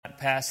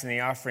passing the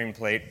offering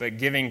plate, but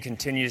giving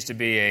continues to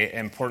be an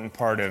important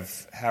part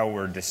of how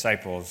we're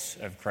disciples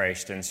of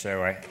Christ. And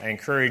so I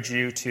encourage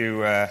you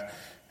to,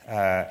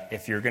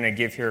 if you're going to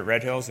give here at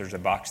Red Hills, there's a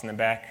box in the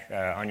back.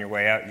 On your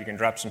way out, you can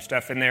drop some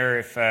stuff in there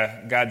if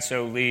God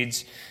so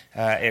leads.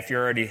 If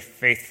you're already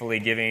faithfully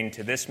giving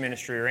to this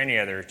ministry or any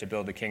other to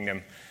build the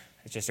kingdom,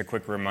 it's just a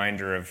quick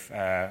reminder of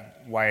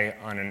why,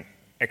 on an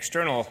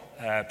external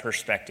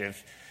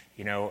perspective,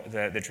 you know,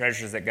 the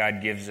treasures that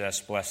God gives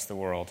us bless the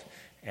world,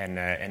 and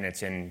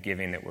it's in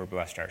giving that we're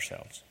blessed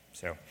ourselves.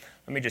 So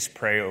let me just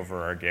pray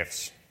over our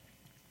gifts.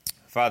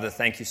 Father,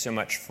 thank you so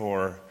much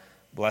for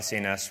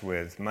blessing us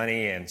with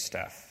money and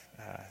stuff.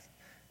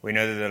 We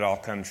know that it all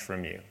comes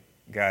from you.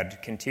 God,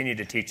 continue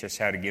to teach us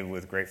how to give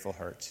with grateful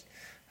hearts.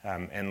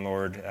 And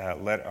Lord,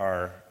 let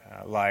our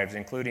lives,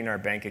 including our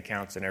bank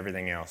accounts and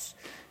everything else,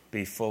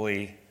 be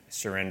fully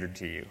surrendered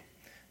to you.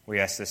 We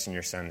ask this in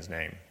your Son's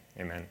name.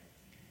 Amen.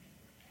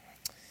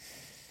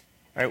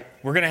 All right,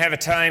 we're going to have a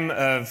time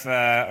of,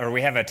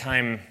 we have a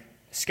time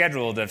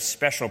scheduled of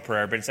special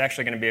prayer, but it's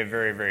actually going to be a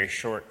very, very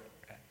short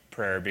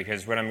prayer,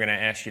 because what I'm going to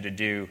ask you to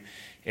do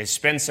is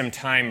spend some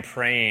time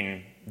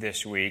praying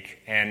this week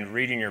and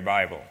reading your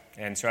Bible.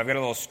 And so I've got a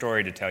little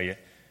story to tell you,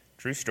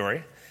 true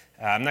story.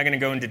 I'm not going to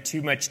go into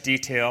too much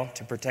detail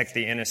to protect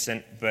the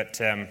innocent,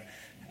 but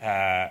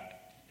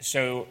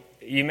so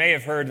you may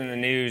have heard in the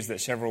news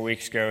that several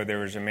weeks ago there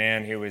was a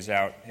man who was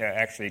out,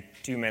 actually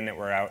two men that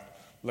were out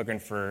looking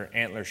for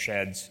antler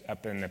sheds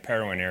up in the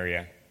Parowan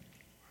area,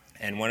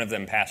 and one of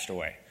them passed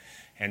away.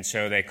 And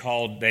so they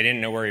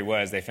didn't know where he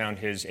was. They found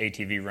his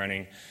ATV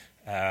running.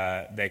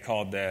 They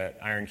called the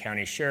Iron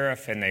County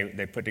Sheriff, and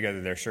they put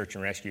together their search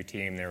and rescue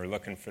team. They were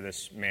looking for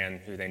this man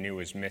who they knew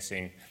was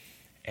missing.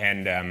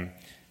 And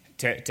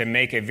to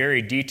make a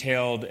very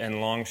detailed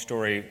and long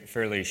story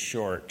fairly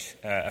short,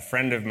 a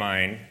friend of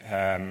mine,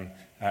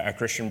 a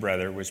Christian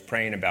brother, was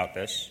praying about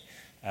this,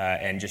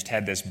 and just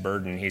had this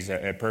burden. He's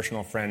a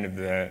personal friend of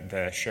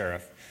the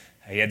sheriff.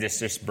 He had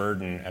this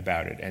burden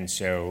about it. And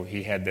so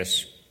he had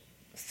this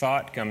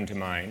thought come to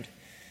mind,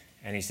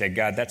 and he said,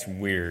 God, that's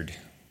weird.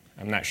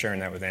 I'm not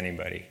sharing that with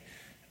anybody.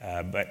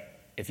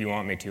 But if you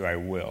want me to, I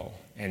will.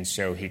 And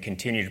so he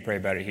continued to pray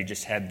about it. He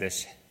just had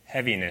this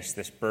heaviness,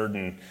 this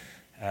burden.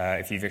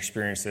 If you've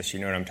experienced this, you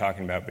know what I'm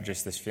talking about, but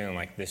just this feeling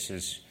like this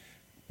is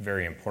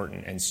very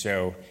important. And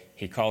so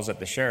he calls up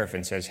the sheriff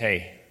and says,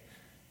 hey,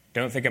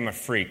 don't think I'm a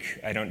freak.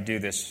 I don't do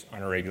this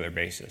on a regular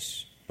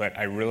basis. But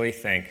I really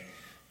think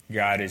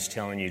God is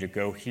telling you to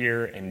go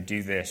here and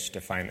do this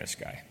to find this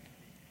guy.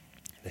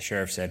 The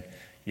sheriff said,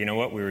 you know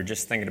what? We were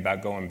just thinking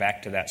about going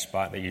back to that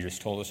spot that you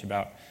just told us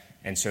about.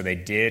 And so they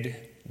did.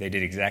 They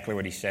did exactly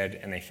what he said,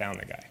 and they found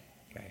the guy.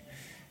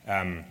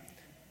 Okay?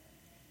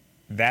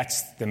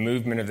 That's the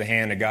movement of the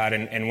hand of God.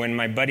 And when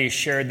my buddy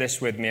shared this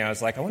with me, I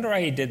was like, I wonder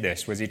why he did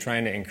this. Was he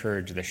trying to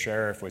encourage the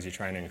sheriff? Was he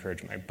trying to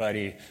encourage my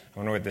buddy? I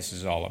wonder what this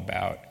is all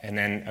about. And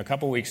then a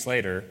couple weeks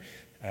later,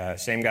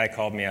 same guy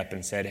called me up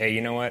and said, hey,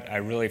 you know what? I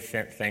really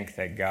think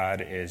that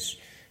God is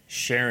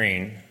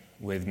sharing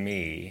with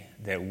me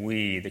that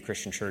we, the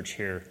Christian church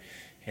here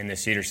in the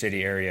Cedar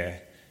City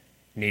area,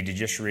 need to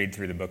just read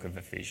through the book of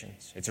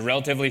Ephesians. It's a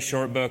relatively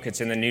short book.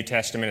 It's in the New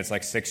Testament. It's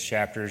like 6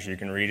 chapters. You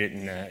can read it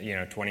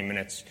in 20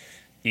 minutes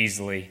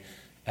easily.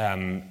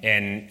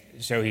 And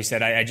so he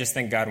said, I just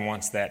think God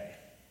wants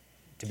that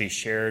to be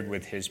shared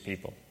with his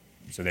people.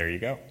 So there you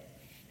go.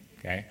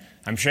 Okay,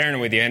 I'm sharing it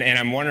with you. And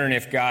I'm wondering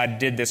if God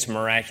did this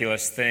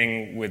miraculous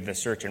thing with the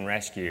search and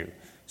rescue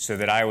so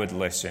that I would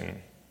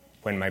listen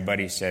when my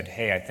buddy said,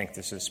 hey, I think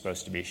this is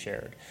supposed to be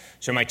shared.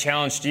 So my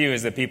challenge to you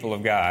as the people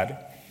of God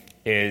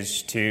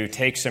is to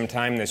take some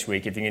time this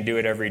week. If you can do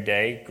it every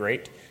day,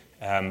 great.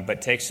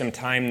 But take some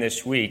time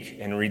this week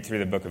and read through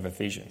the book of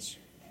Ephesians.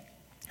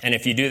 And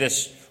if you do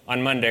this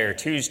on Monday or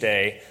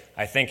Tuesday,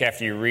 I think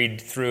after you read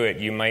through it,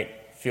 you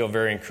might feel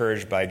very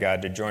encouraged by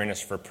God to join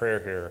us for prayer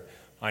here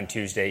on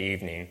Tuesday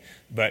evening.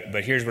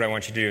 But here's what I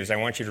want you to do, is I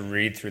want you to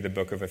read through the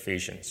book of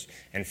Ephesians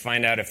and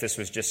find out if this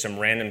was just some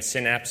random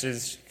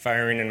synapses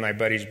firing in my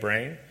buddy's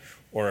brain,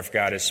 or if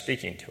God is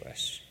speaking to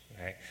us.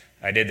 Okay?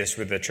 I did this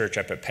with the church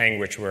up at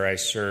Panguitch, where I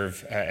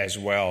serve as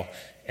well.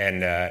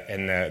 And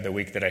the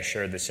week that I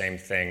shared the same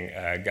thing,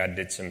 God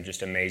did some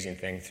just amazing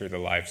thing through the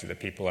lives of the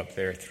people up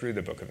there through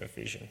the book of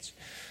Ephesians.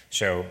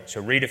 So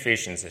read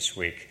Ephesians this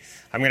week.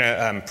 I'm going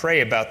to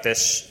pray about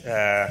this,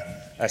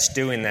 us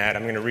doing that.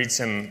 I'm going to read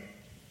some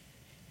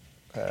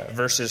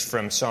verses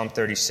from Psalm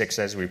 36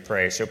 as we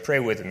pray. So pray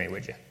with me,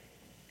 would you?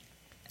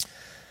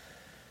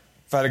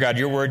 Father God,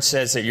 your word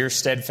says that your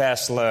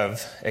steadfast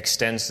love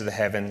extends to the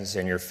heavens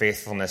and your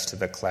faithfulness to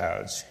the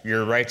clouds.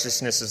 Your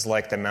righteousness is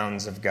like the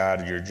mountains of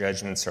God. Your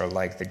judgments are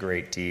like the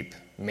great deep.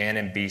 Man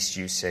and beast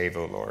you save,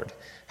 O Lord.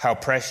 How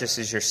precious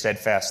is your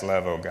steadfast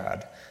love, O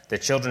God. The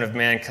children of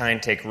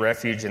mankind take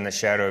refuge in the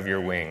shadow of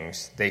your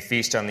wings. They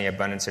feast on the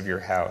abundance of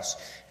your house,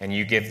 and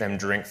you give them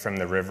drink from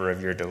the river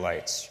of your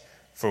delights.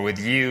 For with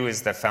you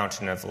is the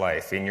fountain of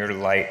life. In your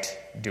light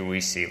do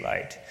we see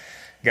light.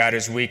 God,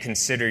 as we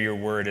consider your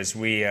word, as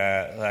we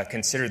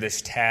consider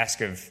this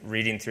task of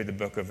reading through the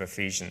book of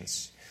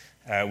Ephesians,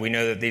 We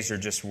know that these are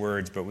just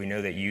words, but we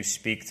know that you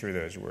speak through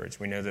those words.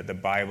 We know that the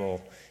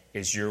Bible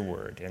is your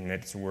word, and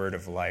that it's a word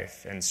of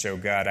life. And so,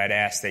 God, I'd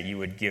ask that you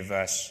would give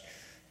us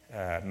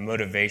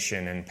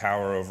motivation and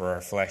power over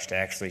our flesh to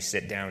actually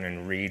sit down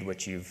and read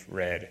what you've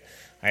read.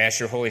 I ask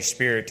your Holy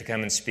Spirit to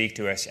come and speak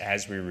to us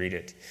as we read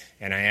it.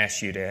 And I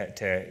ask you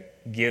to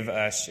give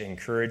us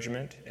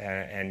encouragement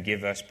and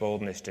give us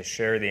boldness to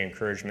share the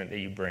encouragement that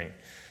you bring,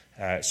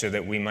 so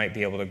that we might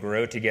be able to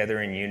grow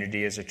together in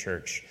unity as a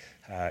church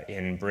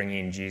in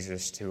bringing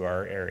Jesus to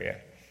our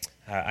area.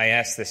 I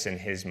ask this in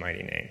his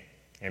mighty name.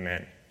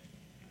 Amen.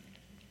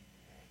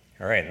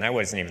 All right, and that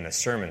wasn't even the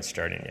sermon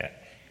starting yet.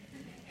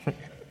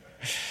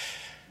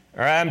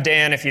 All right, I'm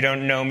Dan. If you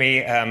don't know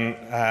me,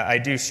 I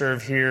do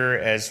serve here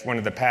as one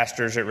of the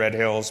pastors at Red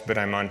Hills, but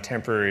I'm on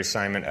temporary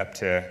assignment up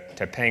to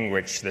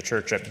Panguitch, the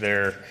church up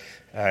there,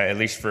 at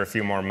least for a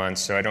few more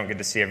months, so I don't get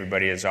to see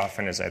everybody as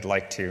often as I'd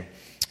like to.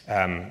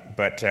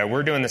 But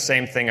we're doing the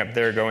same thing up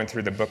there, going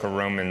through the book of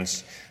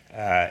Romans,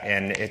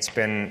 and it's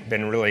been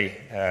really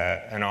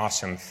an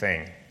awesome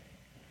thing.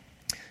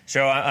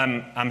 So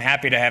I'm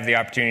happy to have the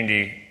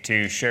opportunity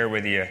to share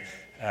with you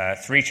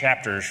 3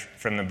 chapters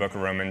from the book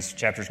of Romans,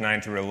 chapters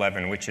 9 through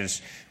 11, which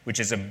is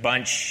a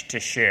bunch to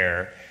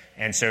share.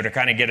 And so to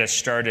kind of get us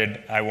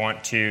started, I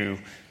want to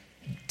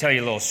tell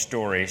you a little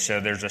story. So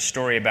there's a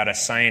story about a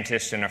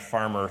scientist and a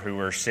farmer who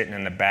were sitting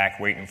in the back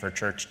waiting for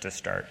church to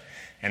start.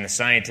 And the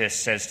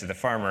scientist says to the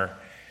farmer,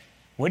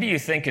 "What do you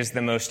think is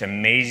the most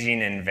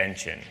amazing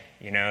invention?"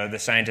 You know, the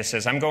scientist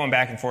says, "I'm going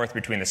back and forth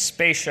between the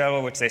space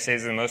shuttle, which they say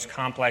is the most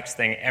complex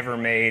thing ever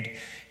made,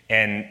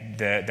 and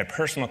the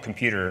personal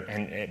computer,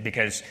 and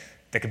because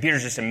the computer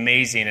is just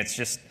amazing. It's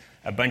just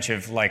a bunch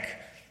of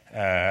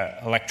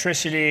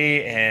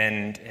electricity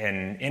and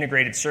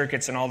integrated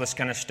circuits and all this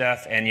kind of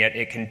stuff, and yet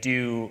it can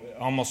do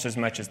almost as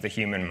much as the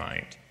human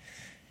mind."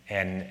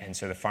 And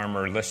so the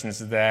farmer listens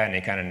to that, and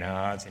he kind of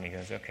nods, and he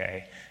goes,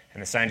 "Okay."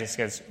 And the scientist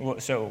goes, "Well,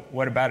 so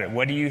what about it?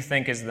 What do you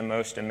think is the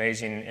most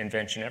amazing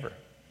invention ever?"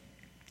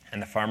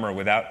 And the farmer,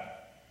 without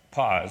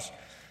pause,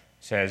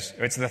 says,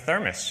 "It's the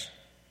thermos."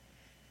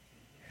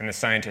 And the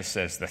scientist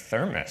says, "The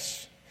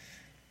thermos?"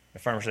 The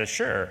farmer says,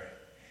 "Sure.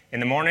 In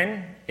the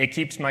morning, it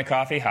keeps my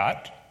coffee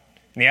hot.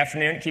 In the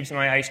afternoon, it keeps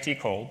my iced tea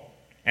cold.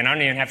 And I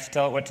don't even have to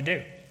tell it what to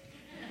do."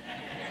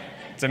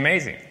 It's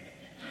amazing.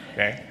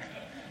 Okay?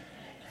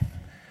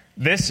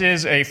 This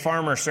is a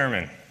farmer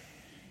sermon.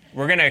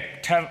 We're going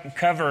to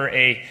cover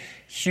a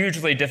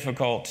hugely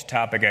difficult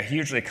topic, a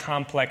hugely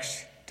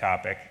complex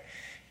topic.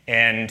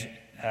 And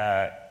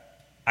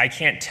I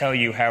can't tell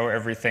you how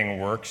everything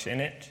works in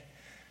it.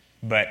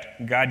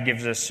 But God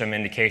gives us some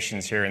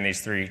indications here in these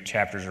 3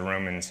 chapters of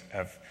Romans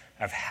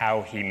of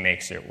how he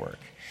makes it work.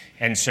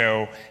 And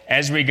so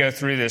as we go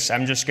through this,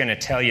 I'm just going to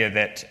tell you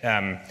that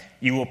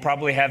you will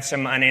probably have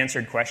some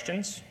unanswered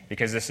questions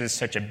because this is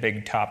such a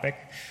big topic.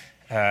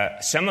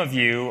 Some of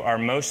you are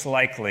most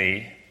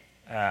likely,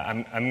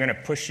 I'm going to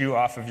push you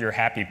off of your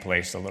happy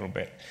place a little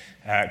bit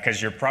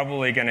because you're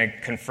probably going to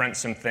confront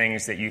some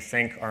things that you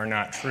think are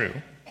not true.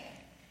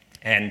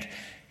 And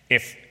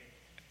if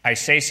I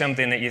say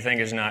something that you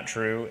think is not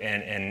true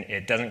and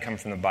it doesn't come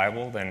from the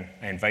Bible, then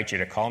I invite you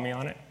to call me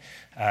on it.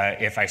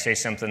 If I say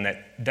something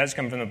that does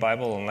come from the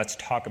Bible, then let's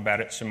talk about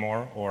it some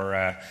more,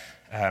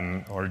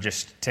 or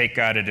just take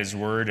God at his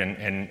word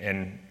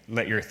and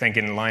let your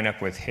thinking line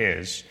up with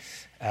his.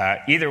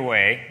 Either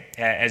way,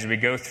 as we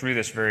go through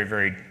this very,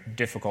 very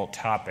difficult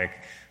topic,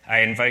 I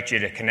invite you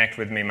to connect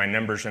with me. My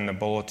number's in the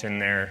bulletin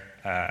there,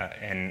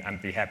 and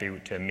I'd be happy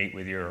to meet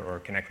with you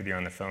or connect with you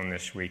on the phone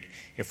this week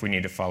if we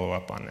need to follow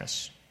up on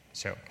this.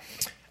 So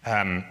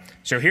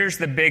here's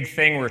the big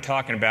thing we're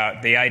talking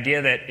about, the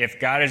idea that if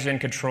God is in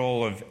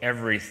control of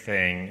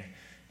everything,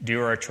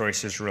 do our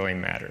choices really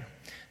matter?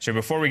 So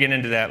before we get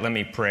into that, let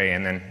me pray,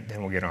 and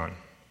then we'll get on.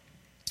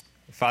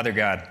 Father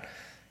God,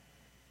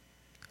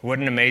 what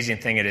an amazing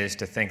thing it is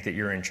to think that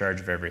you're in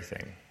charge of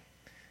everything.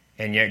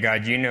 And yet,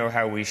 God, you know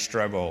how we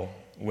struggle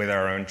with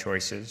our own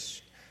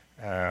choices,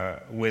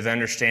 with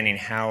understanding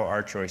how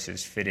our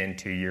choices fit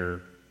into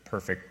your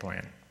perfect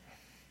plan.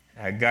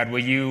 God, will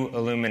you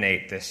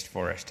illuminate this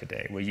for us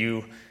today? Will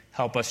you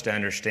help us to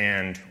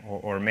understand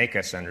or make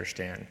us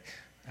understand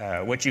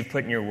what you've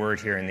put in your word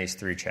here in these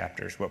 3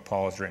 chapters, what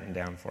Paul has written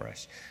down for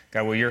us?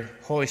 God, will your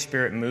Holy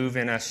Spirit move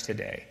in us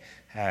today,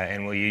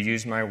 and will you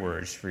use my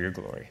words for your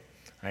glory?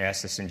 I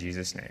ask this in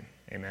Jesus' name.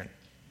 Amen.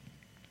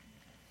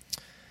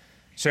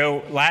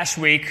 So last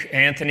week,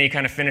 Anthony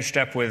kind of finished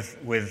up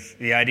with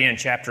the idea in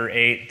chapter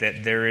 8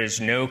 that there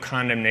is no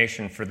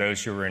condemnation for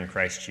those who are in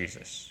Christ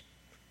Jesus.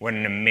 What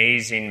an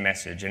amazing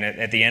message. And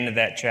at the end of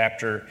that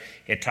chapter,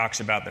 it talks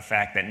about the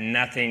fact that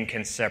nothing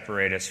can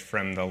separate us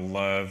from the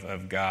love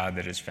of God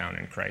that is found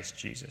in Christ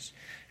Jesus.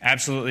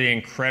 Absolutely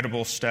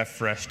incredible stuff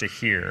for us to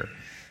hear.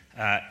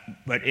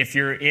 But if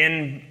you're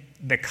in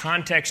the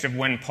context of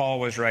when Paul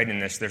was writing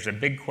this, there's a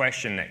big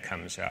question that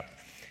comes up.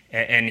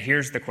 And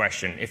here's the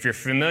question. If you're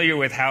familiar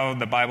with how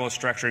the Bible is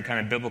structured, kind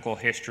of biblical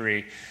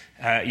history,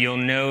 you'll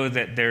know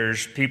that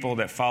there's people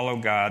that follow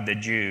God, the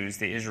Jews,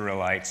 the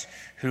Israelites,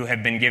 who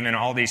have been given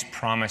all these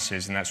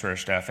promises and that sort of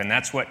stuff. And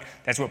that's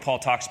what Paul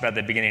talks about at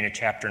the beginning of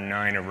chapter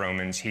 9 of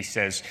Romans. He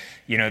says,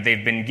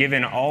 they've been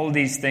given all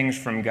these things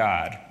from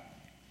God.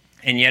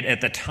 And yet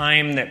at the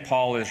time that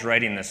Paul is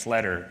writing this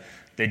letter,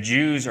 the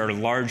Jews are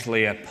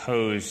largely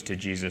opposed to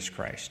Jesus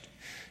Christ.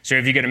 So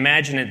if you could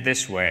imagine it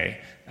this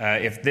way,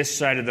 if this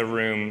side of the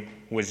room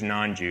was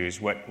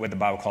non-Jews, what the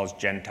Bible calls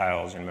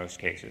Gentiles in most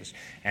cases,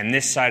 and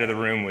this side of the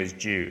room was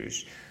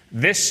Jews,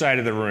 this side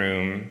of the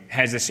room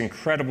has this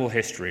incredible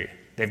history.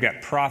 They've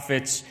got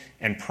prophets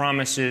and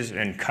promises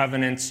and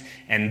covenants,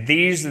 and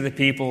these are the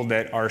people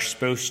that are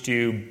supposed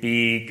to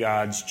be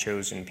God's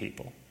chosen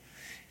people.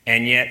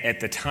 And yet,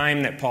 at the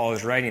time that Paul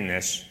is writing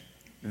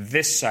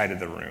this side of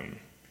the room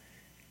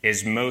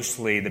is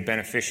mostly the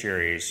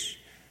beneficiaries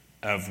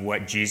of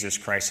what Jesus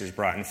Christ has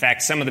brought. In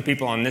fact, some of the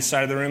people on this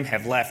side of the room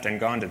have left and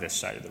gone to this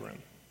side of the room.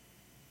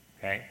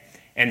 Okay?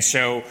 And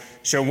so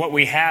what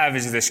we have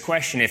is this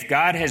question: if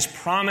God has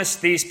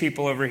promised these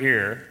people over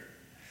here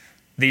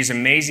these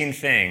amazing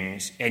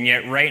things, and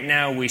yet right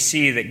now we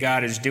see that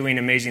God is doing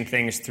amazing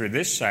things through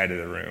this side of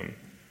the room,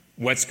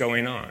 what's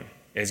going on?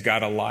 Is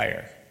God a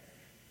liar?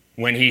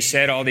 When he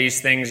said all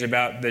these things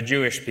about the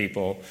Jewish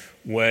people,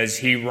 was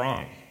he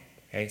wrong?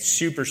 Okay,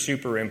 super,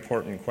 super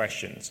important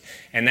questions.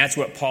 And that's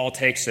what Paul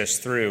takes us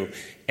through.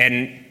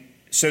 And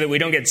so that we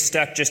don't get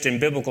stuck just in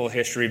biblical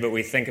history, but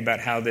we think about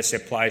how this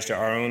applies to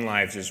our own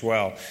lives as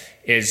well,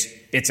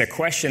 it's a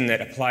question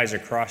that applies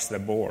across the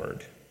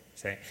board.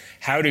 Say,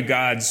 how do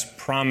God's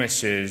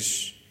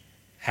promises,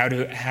 how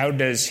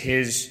does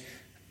his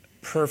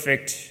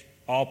perfect,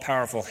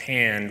 all-powerful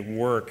hand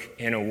work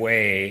in a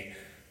way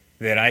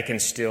that I can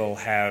still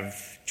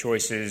have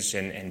choices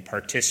and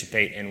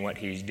participate in what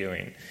he's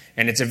doing?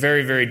 And it's a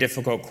very, very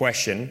difficult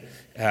question.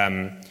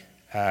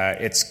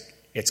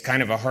 It's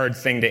kind of a hard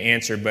thing to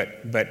answer,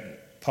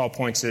 but Paul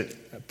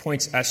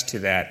points us to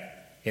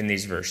that in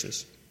these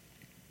verses.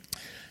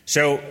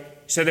 So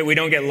that we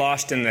don't get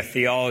lost in the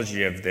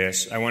theology of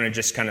this, I want to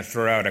just kind of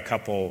throw out a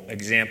couple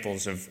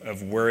examples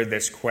of where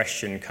this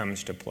question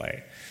comes to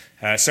play.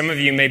 Some of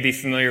you may be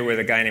familiar with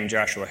a guy named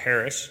Joshua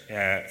Harris,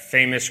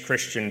 famous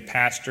Christian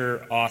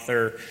pastor,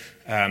 author.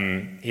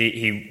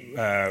 He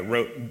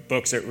wrote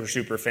books that were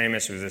super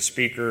famous, was a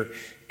speaker.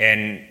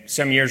 And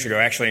some years ago,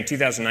 actually in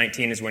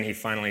 2019, is when he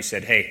finally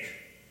said, hey,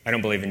 I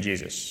don't believe in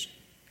Jesus.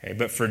 Okay,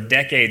 but for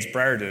decades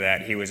prior to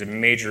that, he was a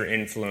major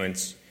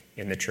influence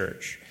in the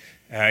church.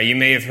 You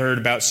may have heard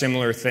about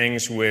similar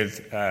things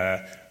with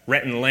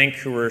Rhett and Link,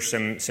 who were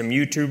some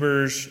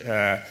YouTubers,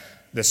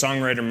 the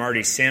songwriter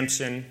Marty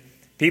Sampson,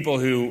 people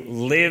who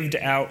lived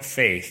out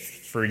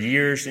faith for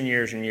years and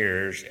years and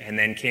years, and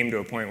then came to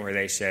a point where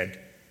they said,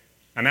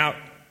 I'm out,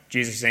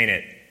 Jesus ain't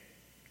it.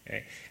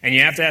 Okay? And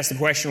you have to ask the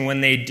question,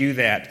 when they do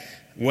that,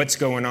 what's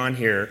going on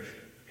here?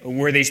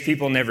 Were these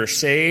people never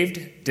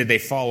saved? Did they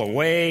fall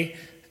away?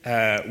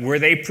 Were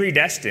they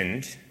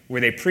predestined? Were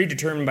they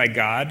predetermined by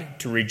God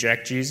to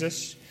reject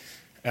Jesus?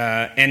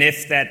 And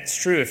if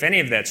that's true, if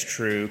any of that's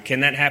true, can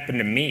that happen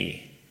to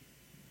me?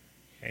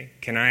 Okay?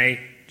 Can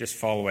I just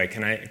fall away?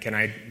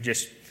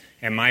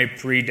 Am I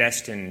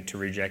predestined to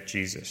reject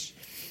Jesus?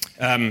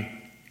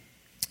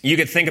 You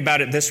could think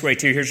about it this way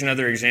too. Here's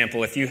another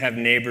example. If you have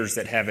neighbors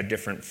that have a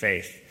different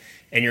faith,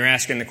 and you're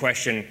asking the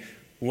question,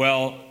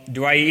 well,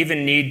 do I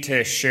even need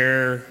to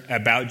share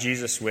about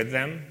Jesus with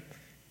them?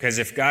 Because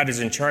if God is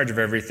in charge of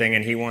everything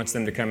and he wants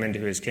them to come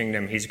into his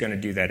kingdom, he's going to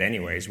do that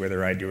anyways,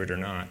 whether I do it or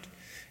not.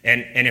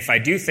 And if I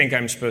do think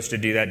I'm supposed to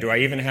do that, do I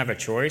even have a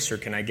choice? Or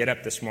can I get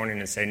up this morning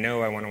and say,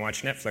 no, I want to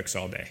watch Netflix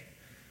all day?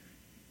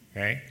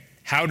 Okay?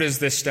 How does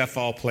this stuff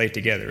all play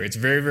together? It's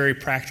very, very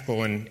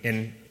practical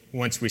in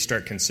once we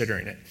start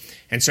considering it.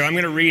 And so I'm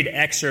going to read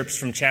excerpts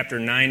from chapter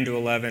 9 to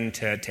 11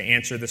 to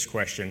answer this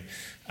question.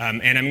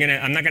 And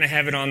I'm not going to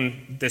have it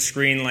on the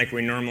screen like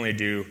we normally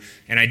do.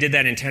 And I did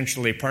that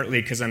intentionally,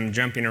 partly because I'm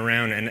jumping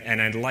around,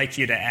 and I'd like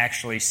you to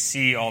actually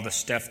see all the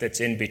stuff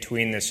that's in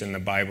between this in the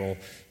Bible.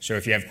 So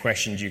if you have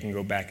questions, you can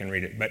go back and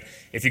read it. But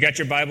if you got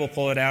your Bible,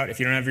 pull it out. If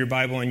you don't have your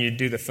Bible and you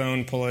do the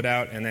phone, pull it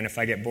out. And then if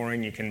I get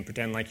boring, you can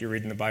pretend like you're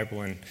reading the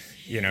Bible and,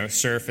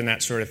 surf and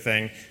that sort of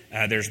thing.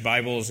 There's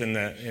Bibles in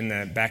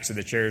the backs of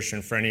the chairs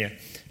in front of you.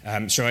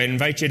 So I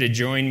invite you to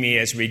join me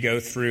as we go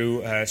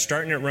through,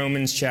 starting at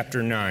Romans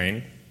chapter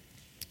 9.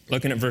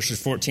 Looking at verses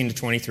 14 to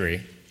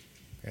 23.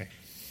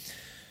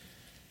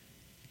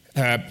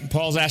 Okay.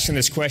 Paul's asking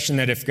this question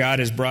that if God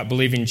has brought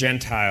believing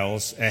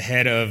Gentiles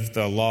ahead of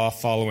the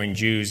law-following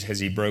Jews, has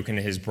he broken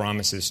his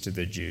promises to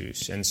the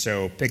Jews? And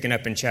so, picking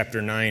up in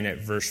chapter 9 at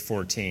verse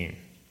 14,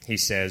 he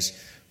says,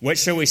 what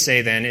shall we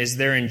say then? Is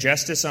there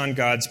injustice on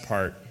God's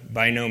part?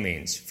 By no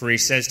means. For he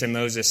says to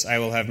Moses, I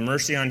will have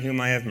mercy on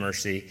whom I have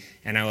mercy,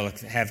 and I will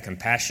have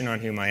compassion on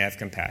whom I have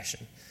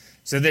compassion.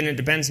 So then it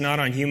depends not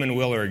on human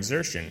will or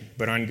exertion,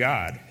 but on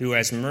God, who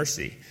has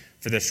mercy.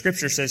 For the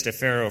scripture says to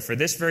Pharaoh, for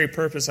this very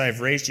purpose I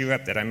have raised you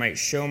up, that I might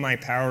show my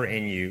power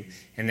in you,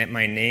 and that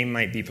my name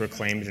might be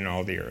proclaimed in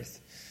all the earth.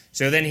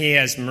 So then he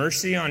has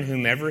mercy on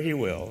whomever he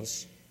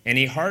wills, and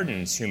he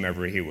hardens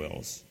whomever he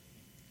wills.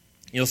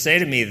 You'll say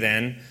to me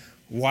then,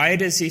 why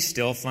does he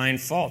still find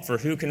fault? For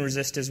who can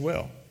resist his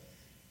will?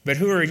 But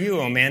who are you,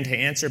 O man, to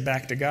answer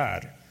back to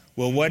God?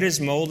 Will what is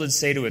molded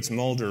say to its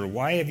molder,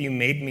 why have you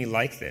made me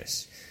like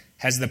this?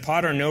 Has the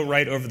potter no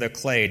right over the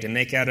clay to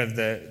make out of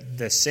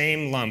the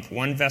same lump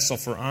one vessel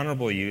for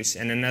honorable use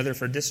and another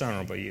for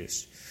dishonorable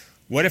use?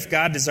 What if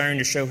God, desiring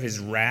to show his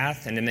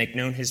wrath and to make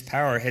known his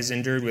power, has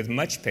endured with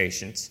much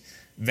patience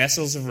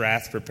vessels of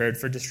wrath prepared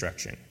for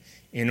destruction,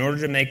 in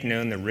order to make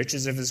known the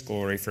riches of his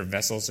glory for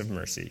vessels of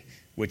mercy,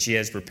 which he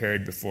has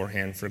prepared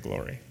beforehand for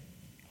glory?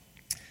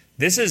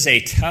 This is a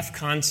tough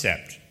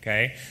concept,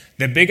 okay?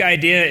 The big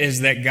idea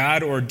is that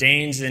God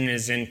ordains and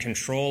is in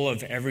control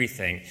of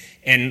everything.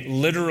 And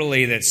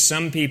literally that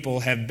some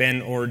people have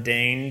been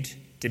ordained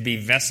to be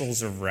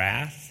vessels of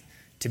wrath,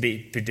 to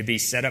be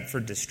set up for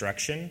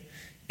destruction.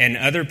 And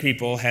other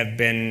people have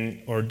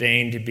been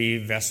ordained to be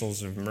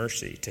vessels of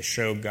mercy, to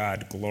show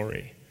God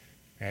glory.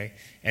 Okay?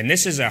 And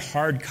this is a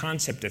hard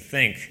concept to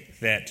think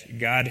that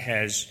God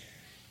has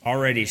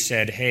already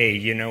said, hey,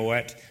 you know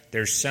what?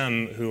 There's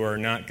some who are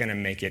not going to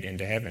make it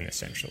into heaven,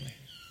 essentially.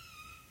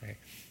 Okay?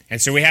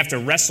 And so we have to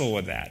wrestle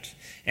with that.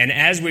 And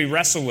as we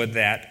wrestle with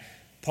that,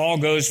 Paul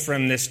goes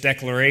from this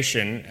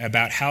declaration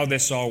about how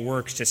this all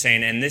works to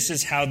saying, and this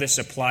is how this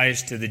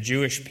applies to the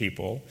Jewish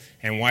people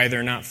and why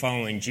they're not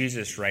following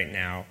Jesus right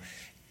now.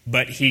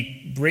 But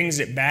he brings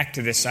it back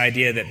to this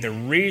idea that the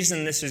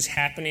reason this is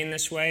happening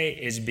this way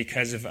is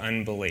because of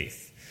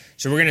unbelief.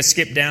 So we're going to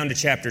skip down to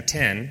chapter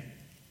 10,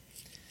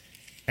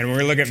 and we're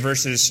going to look at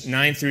verses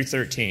 9 through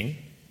 13.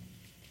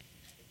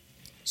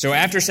 So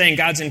after saying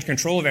God's in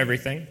control of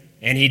everything,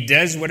 and he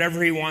does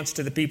whatever he wants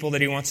to the people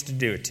that he wants to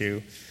do it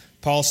to,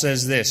 Paul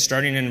says this,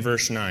 starting in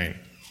verse 9.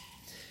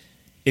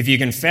 If you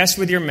confess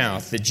with your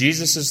mouth that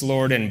Jesus is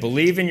Lord and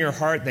believe in your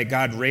heart that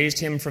God raised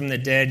him from the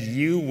dead,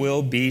 you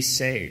will be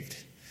saved.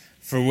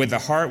 For with the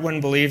heart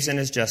one believes and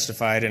is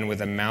justified, and with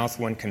the mouth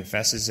one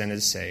confesses and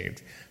is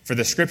saved. For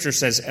the scripture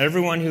says,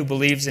 everyone who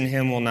believes in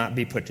him will not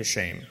be put to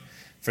shame.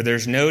 For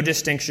there's no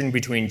distinction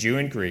between Jew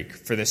and Greek,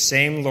 for the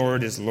same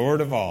Lord is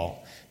Lord of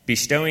all,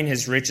 bestowing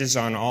his riches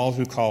on all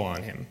who call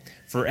on him.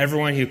 For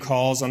everyone who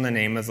calls on the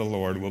name of the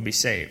Lord will be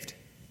saved.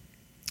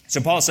 So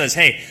Paul says,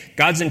 hey,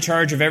 God's in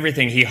charge of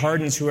everything. He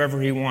hardens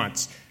whoever he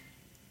wants.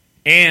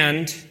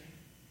 And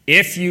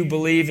if you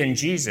believe in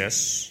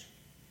Jesus,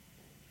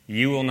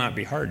 you will not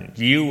be hardened.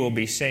 You will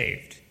be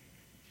saved.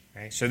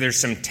 Okay? So there's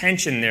some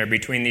tension there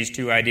between these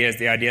two ideas,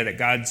 the idea that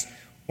God's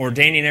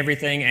ordaining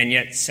everything, and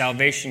yet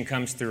salvation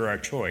comes through our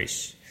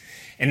choice.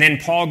 And then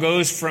Paul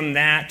goes from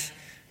that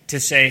to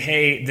say,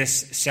 hey,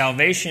 this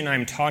salvation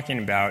I'm talking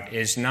about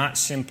is not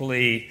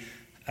simply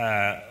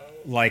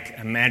like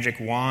a magic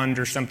wand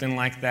or something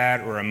like that,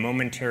 or a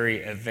momentary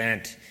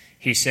event.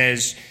 He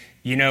says,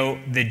 you know,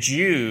 the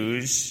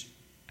Jews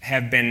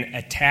have been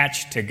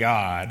attached to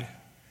God,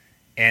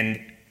 and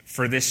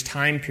for this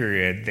time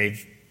period,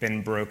 they've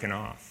been broken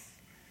off.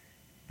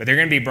 But they're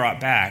going to be brought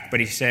back. But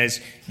he says,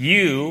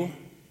 you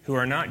who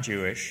are not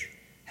Jewish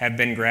have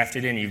been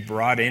grafted in. You've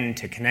brought in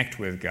to connect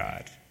with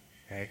God.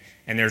 Okay?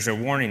 And there's a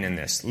warning in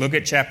this. Look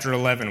at chapter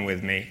 11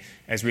 with me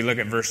as we look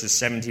at verses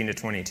 17 to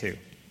 22.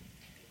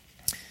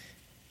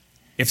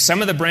 If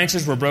some of the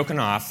branches were broken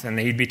off, and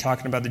he'd be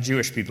talking about the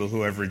Jewish people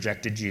who have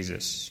rejected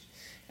Jesus,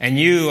 and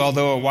you,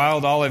 although a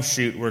wild olive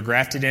shoot, were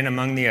grafted in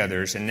among the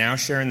others, and now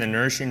share in the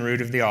nourishing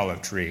root of the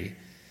olive tree,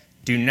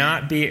 do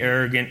not be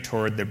arrogant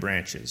toward the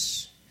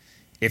branches.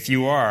 If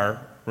you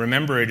are,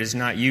 remember it is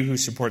not you who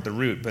support the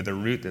root, but the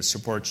root that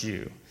supports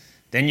you.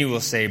 Then you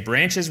will say,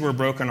 branches were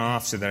broken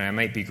off so that I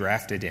might be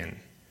grafted in.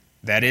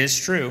 That is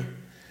true.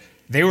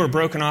 They were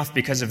broken off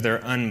because of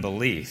their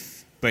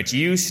unbelief, but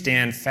you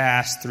stand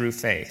fast through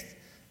faith.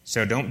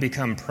 So don't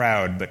become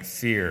proud, but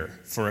fear.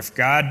 For if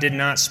God did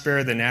not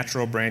spare the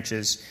natural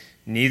branches,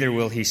 neither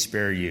will he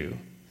spare you.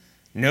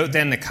 Note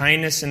then the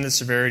kindness and the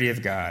severity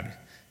of God.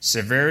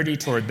 Severity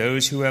toward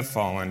those who have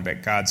fallen,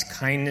 but God's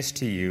kindness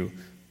to you,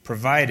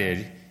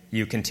 provided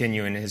you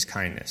continue in his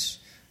kindness.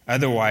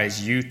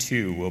 Otherwise, you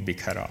too will be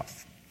cut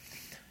off.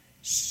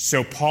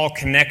 So Paul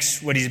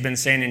connects what he's been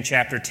saying in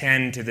chapter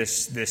 10 to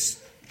this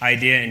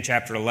idea in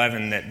chapter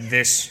 11 that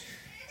this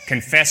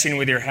confessing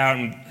with your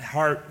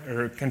heart,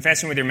 or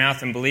confessing with your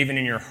mouth and believing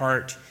in your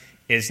heart,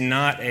 is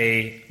not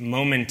a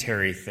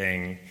momentary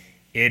thing.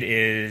 It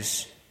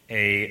is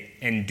a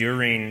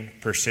enduring,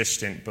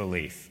 persistent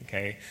belief.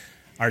 Okay,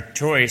 our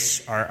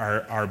choice,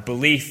 our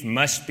belief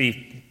must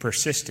be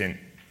persistent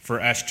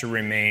for us to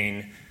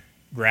remain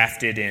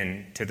grafted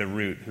in to the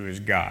root, who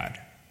is God.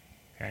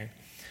 Okay,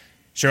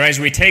 so as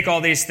we take all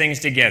these things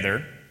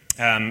together,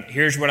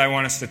 here's what I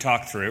want us to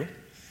talk through.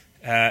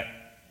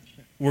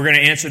 We're going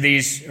to answer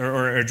these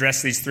or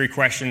address these three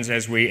questions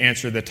as we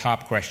answer the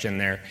top question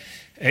there.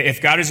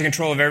 If God is in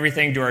control of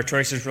everything, do our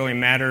choices really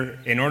matter?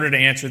 In order to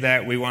answer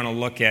that, we want to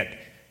look at,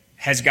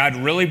 has God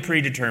really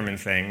predetermined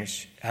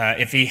things?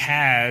 If he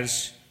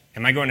has,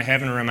 am I going to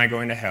heaven or am I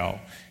going to hell?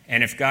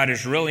 And if God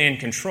is really in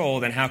control,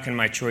 then how can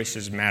my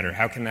choices matter?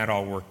 How can that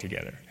all work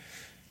together?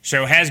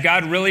 So has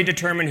God really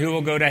determined who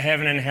will go to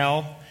heaven and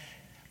hell?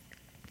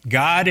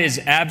 God is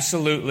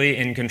absolutely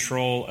in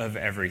control of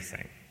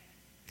everything.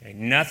 Okay?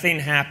 Nothing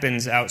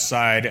happens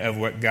outside of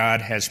what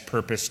God has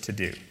purposed to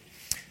do.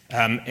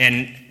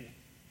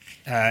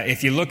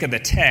 If you look at the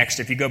text,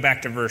 if you go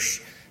back to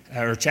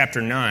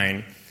chapter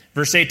 9,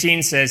 verse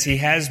 18 says, He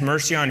has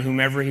mercy on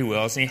whomever He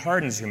wills, and He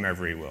hardens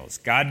whomever He wills.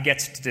 God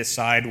gets to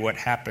decide what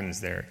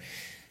happens there.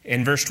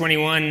 In verse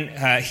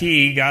 21,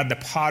 He, God the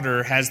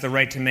potter, has the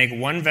right to make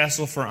one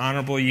vessel for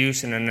honorable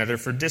use and another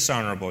for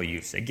dishonorable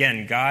use.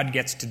 Again, God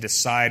gets to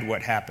decide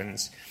what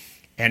happens.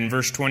 And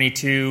verse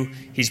 22,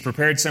 He's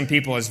prepared some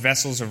people as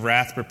vessels of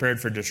wrath prepared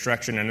for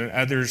destruction, and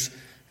others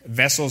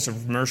vessels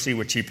of mercy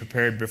which He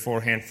prepared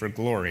beforehand for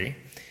glory.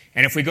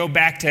 And if we go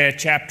back to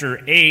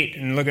chapter 8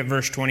 and look at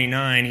verse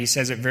 29, He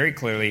says it very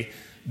clearly,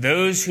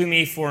 Those whom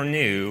He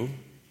foreknew,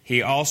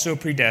 He also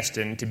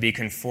predestined to be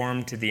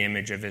conformed to the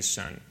image of His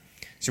Son.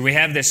 So we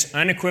have this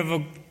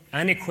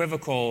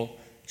unequivocal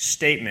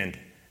statement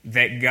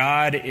that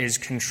God is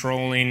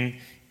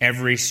controlling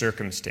every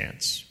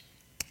circumstance.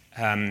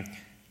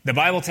 The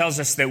Bible tells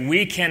us that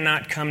we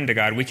cannot come to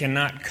God. We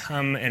cannot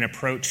come and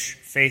approach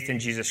faith in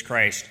Jesus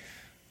Christ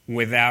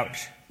without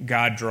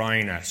God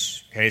drawing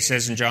us. Okay, it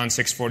says in John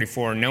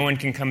 6:44, No one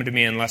can come to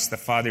me unless the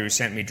Father who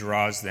sent me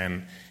draws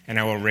them, and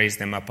I will raise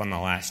them up on the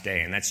last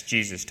day. And that's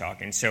Jesus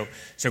talking. So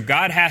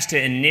God has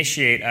to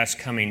initiate us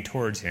coming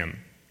towards Him.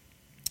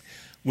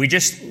 We've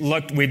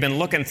been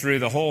looking through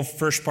the whole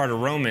first part of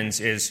Romans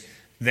is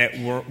that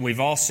we've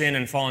all sinned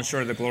and fallen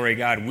short of the glory of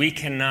God. We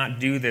cannot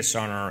do this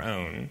on our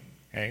own.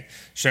 Okay?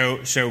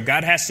 So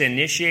God has to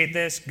initiate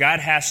this. God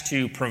has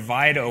to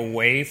provide a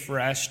way for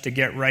us to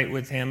get right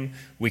with Him.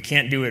 We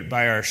can't do it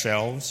by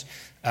ourselves.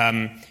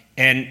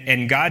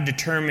 And God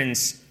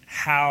determines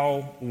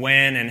how,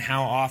 when, and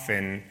how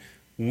often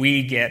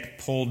we get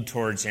pulled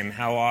towards Him,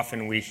 how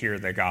often we hear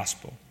the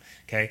gospel.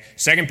 Okay?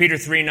 2 Peter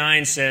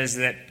 3:9 says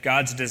that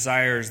God's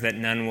desire is that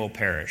none will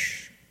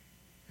perish.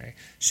 Okay?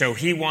 So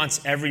He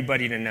wants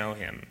everybody to know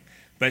Him.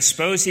 But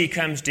suppose He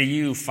comes to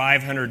you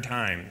 500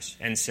 times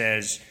and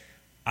says,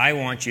 I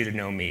want you to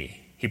know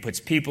me. He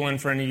puts people in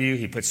front of you.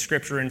 He puts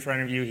Scripture in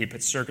front of you. He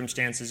puts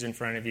circumstances in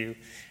front of you.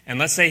 And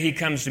let's say He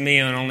comes to me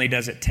and only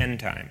does it 10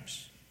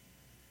 times.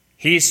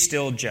 He's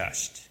still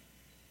just.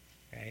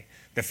 Okay?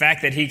 The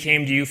fact that He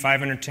came to you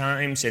 500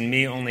 times and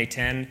me only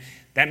 10,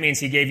 that means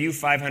He gave you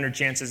 500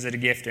 chances at a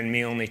gift and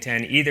me only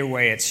 10. Either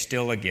way, it's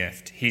still a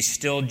gift. He's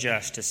still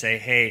just to say,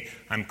 hey,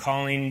 I'm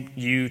calling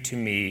you to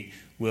me.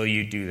 Will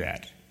you do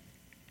that?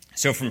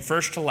 So from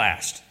first to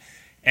last,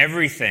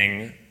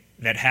 everything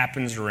that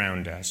happens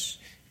around us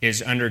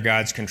is under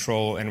God's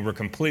control, and we're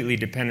completely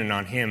dependent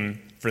on Him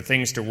for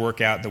things to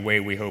work out the way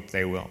we hope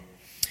they will.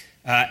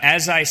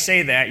 As I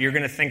say that, you're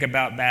going to think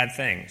about bad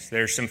things.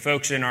 There's some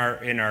folks in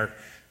our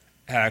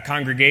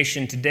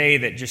congregation today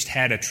that just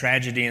had a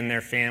tragedy in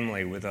their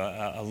family with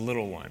a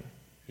little one,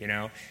 you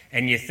know,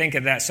 and you think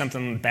of that,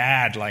 something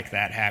bad like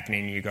that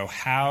happening, and you go,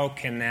 how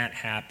can that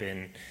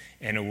happen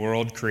in a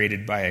world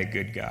created by a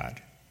good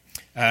God?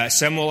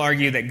 Some will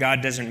argue that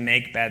God doesn't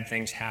make bad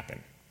things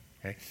happen.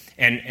 Okay?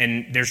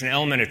 And there's an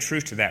element of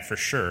truth to that for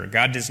sure.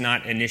 God does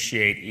not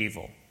initiate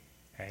evil.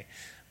 Okay?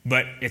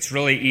 But it's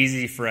really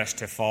easy for us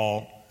to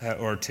fall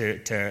or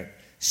to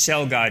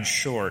sell God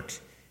short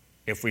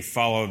if we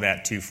follow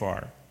that too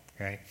far.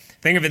 Okay?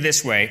 Think of it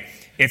this way.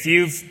 If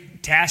you've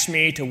tasked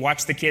me to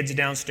watch the kids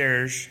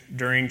downstairs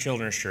during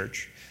children's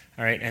church,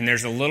 all right, and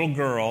there's a little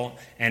girl,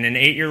 and an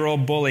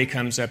 8-year-old bully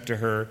comes up to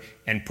her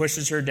and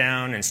pushes her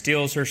down and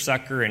steals her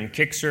sucker and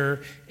kicks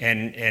her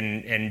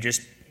and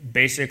just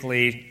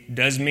basically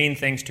does mean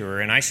things to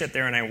her, and I sit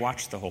there and I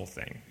watch the whole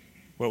thing,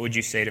 what would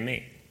you say to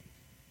me?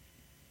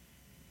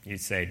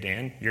 You'd say,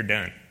 Dan, you're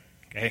done.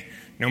 Okay?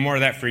 No more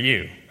of that for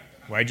you.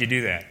 Why'd you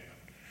do that?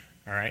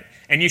 All right?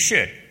 And you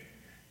should.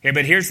 Okay,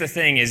 but here's the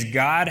thing, is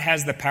God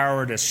has the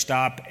power to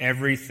stop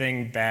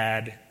everything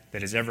bad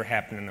that has ever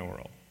happened in the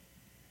world.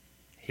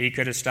 He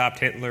could have stopped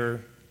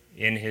Hitler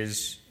in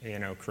his,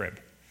 crib,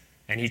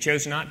 and He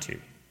chose not to.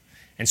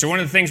 And so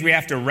one of the things we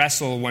have to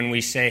wrestle when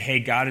we say,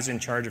 hey, God is in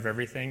charge of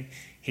everything,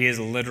 He is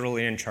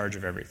literally in charge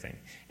of everything.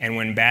 And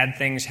when bad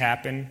things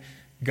happen,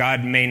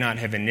 God may not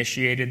have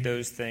initiated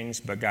those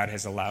things, but God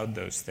has allowed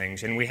those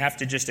things. And we have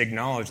to just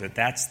acknowledge that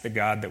that's the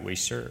God that we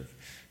serve.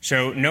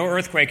 So no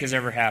earthquake has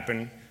ever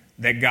happened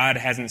that God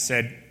hasn't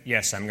said,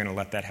 yes, I'm going to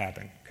let that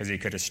happen, because He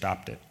could have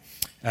stopped it.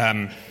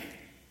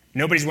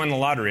 Nobody's won the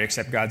lottery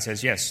except God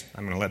says, yes,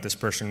 I'm going to let this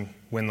person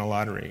win the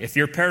lottery. If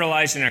you're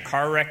paralyzed in a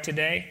car wreck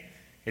today,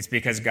 it's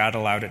because God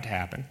allowed it to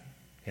happen.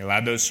 He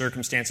allowed those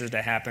circumstances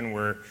to happen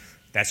where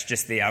that's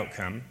just the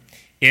outcome.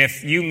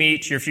 If you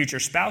meet your future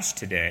spouse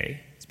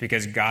today, it's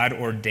because God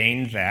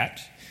ordained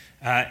that.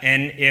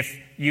 And if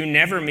you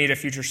never meet a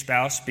future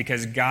spouse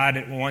because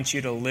God wants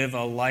you to live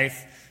a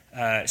life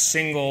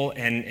single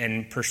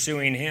and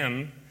pursuing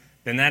Him,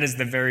 then that is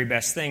the very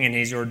best thing, and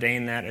He's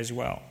ordained that as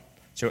well.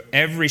 So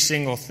every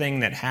single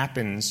thing that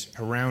happens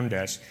around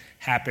us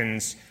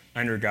happens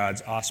under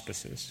God's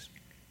auspices.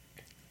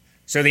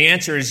 So the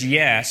answer is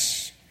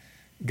yes,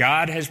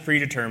 God has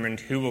predetermined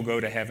who will go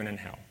to heaven and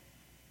hell.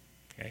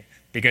 Okay?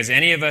 Because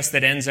any of us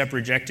that ends up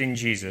rejecting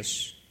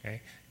Jesus,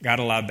 okay, God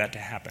allowed that to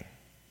happen.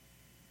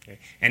 Okay?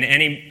 And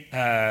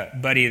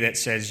anybody that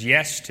says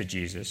yes to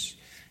Jesus,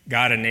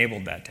 God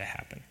enabled that to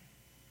happen.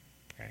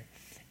 Okay?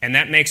 And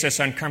that makes us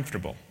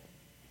uncomfortable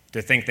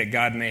to think that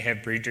God may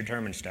have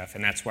predetermined stuff,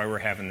 and that's why we're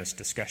having this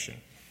discussion.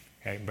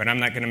 Okay? But I'm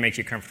not going to make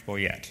you comfortable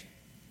yet.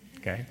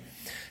 Okay?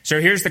 So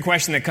here's the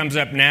question that comes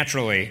up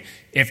naturally.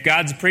 If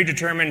God's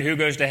predetermined who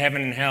goes to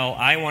heaven and hell,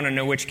 I want to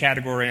know which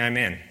category I'm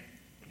in.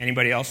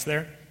 Anybody else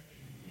there?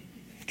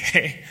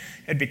 Okay?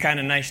 It'd be kind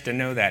of nice to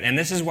know that. And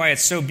this is why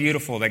it's so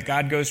beautiful that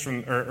God goes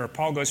from, or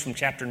Paul goes from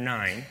chapter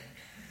 9,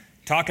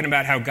 talking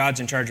about how God's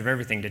in charge of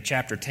everything, to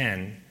chapter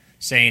 10,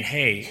 saying,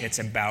 hey, it's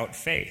about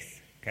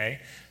faith.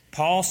 Okay?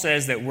 Paul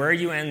says that where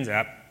you end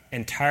up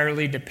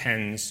entirely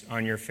depends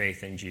on your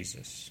faith in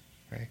Jesus.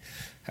 Okay?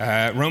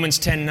 Romans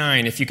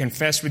 10:9, if you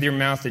confess with your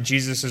mouth that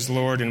Jesus is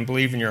Lord and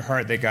believe in your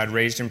heart that God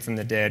raised him from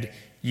the dead,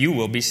 you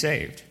will be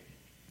saved.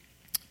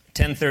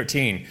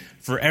 10:13,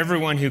 for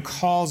everyone who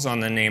calls on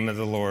the name of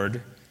the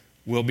Lord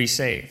will be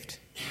saved.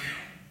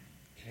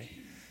 Okay.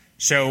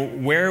 So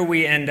where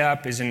we end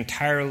up is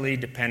entirely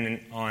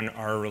dependent on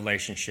our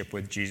relationship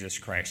with Jesus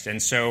Christ.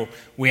 And so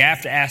we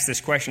have to ask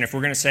this question. If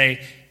we're going to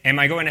say, am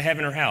I going to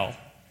heaven or hell?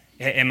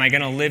 Am I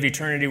going to live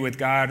eternity with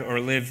God or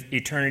live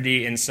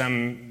eternity in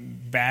some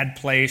bad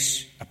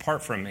place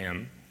apart from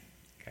him?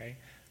 Okay.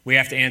 We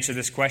have to answer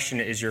this question,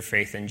 is your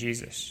faith in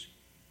Jesus?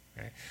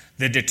 Okay.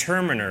 The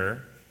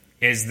determiner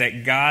is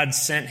that God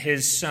sent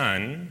his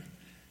Son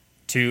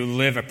to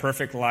live a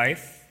perfect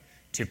life,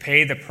 to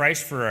pay the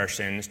price for our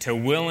sins, to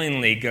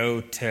willingly go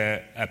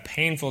to a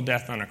painful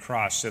death on a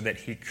cross so that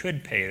he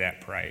could pay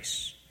that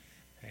price.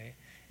 Okay.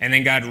 And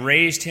then God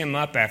raised him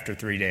up after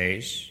 3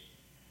 days.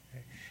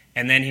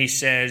 And then he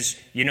says,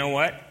 you know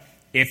what?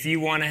 If you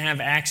want to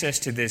have access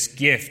to this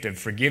gift of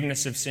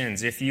forgiveness of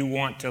sins, if you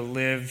want to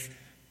live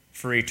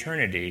for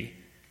eternity,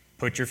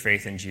 put your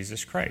faith in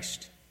Jesus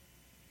Christ.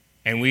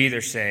 And we either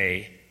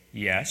say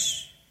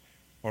yes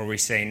or we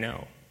say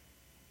no.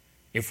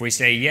 If we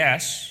say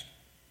yes,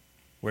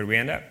 where do we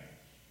end up?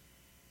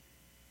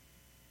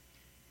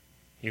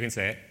 You can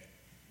say it.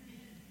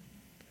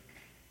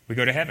 We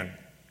go to heaven.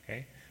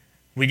 Okay?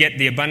 We get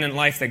the abundant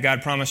life that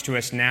God promised to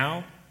us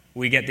now.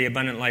 We get the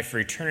abundant life for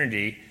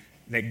eternity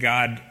that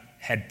God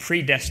had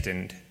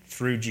predestined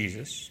through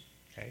Jesus.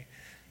 Okay?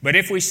 But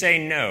if we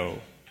say no,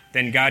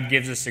 then God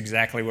gives us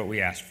exactly what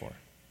we asked for.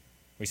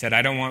 We said,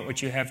 I don't want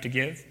what you have to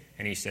give.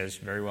 And he says,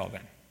 very well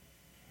then.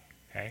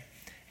 Okay?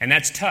 And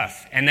that's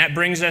tough. And that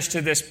brings us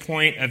to this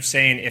point of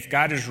saying, if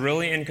God is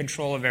really in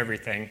control of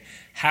everything,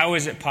 how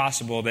is it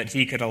possible that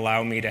he could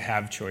allow me to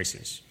have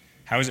choices?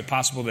 How is it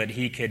possible that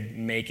he could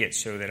make it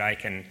so that I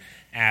can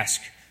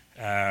ask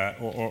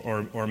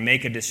or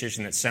make a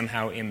decision that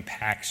somehow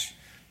impacts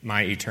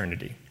my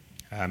eternity?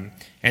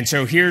 And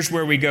so here's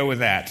where we go with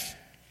that.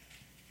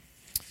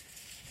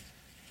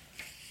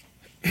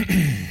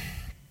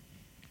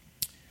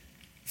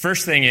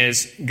 First thing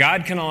is,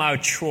 God can allow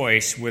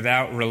choice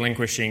without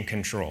relinquishing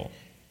control.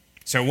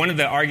 So one of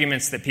the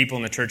arguments that people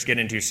in the church get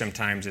into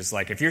sometimes is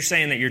like, if you're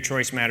saying that your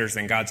choice matters,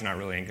 then God's not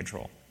really in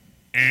control.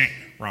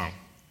 Wrong.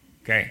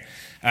 Okay?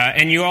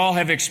 And you all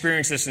have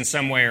experienced this in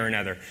some way or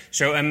another.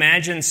 So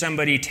imagine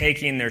somebody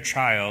taking their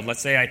child.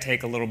 Let's say I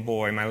take a little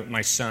boy,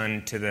 my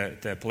son, to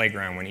the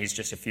playground when he's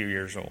just a few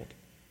years old.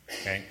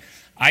 Okay?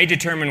 I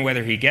determine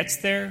whether he gets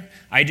there.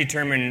 I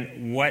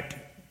determine what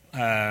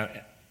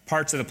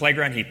parts of the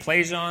playground he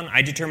plays on.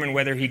 I determine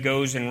whether he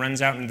goes and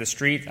runs out into the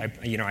street.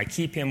 I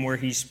keep him where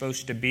he's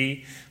supposed to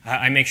be.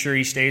 I make sure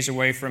he stays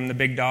away from the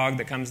big dog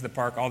that comes to the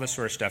park, all this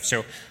sort of stuff.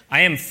 So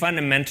I am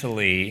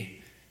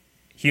fundamentally,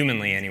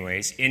 humanly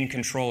anyways, in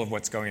control of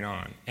what's going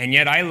on. And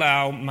yet I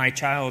allow my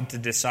child to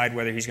decide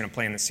whether he's going to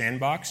play in the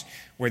sandbox,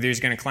 whether he's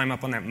going to climb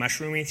up on that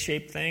mushroomy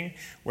shaped thing,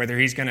 whether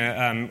he's going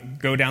to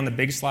go down the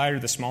big slide or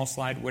the small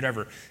slide,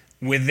 whatever.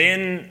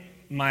 Within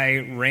my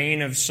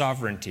reign of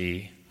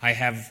sovereignty, I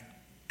have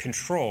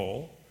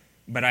control,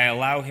 but I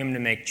allow him to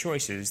make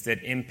choices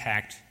that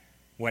impact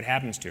what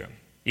happens to him,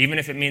 even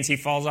if it means he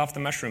falls off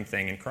the mushroom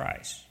thing and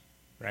cries,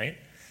 right?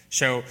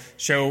 So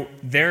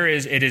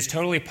it is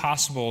totally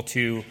possible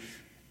to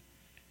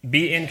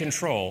be in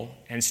control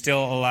and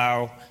still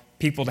allow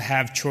people to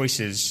have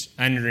choices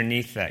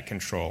underneath that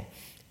control.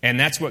 And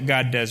that's what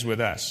God does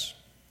with us.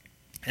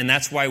 And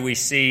that's why we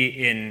see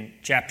in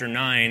chapter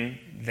 9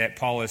 that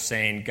Paul is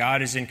saying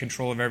God is in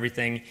control of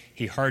everything.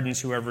 He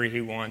hardens whoever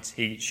he wants.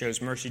 He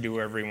shows mercy to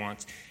whoever he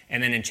wants.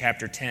 And then in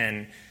chapter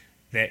 10,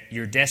 that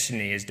your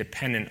destiny is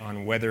dependent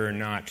on whether or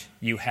not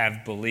you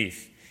have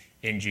belief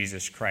in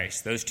Jesus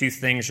Christ. Those two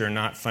things are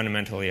not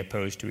fundamentally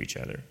opposed to each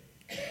other.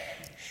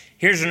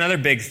 Here's another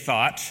big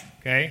thought,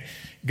 okay?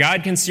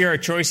 God can see our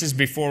choices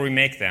before we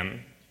make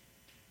them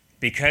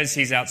because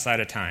he's outside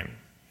of time.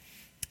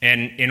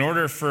 And in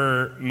order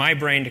for my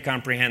brain to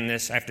comprehend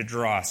this, I have to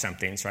draw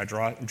something. So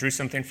I drew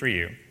something for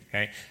you.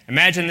 Okay?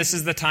 Imagine this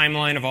is the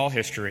timeline of all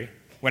history.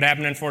 What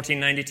happened in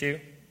 1492?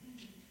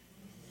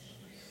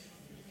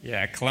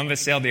 Yeah,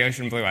 Columbus sailed the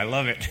ocean blue. I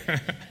love it.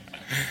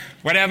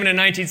 What happened in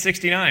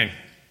 1969?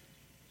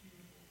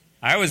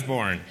 I was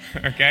born,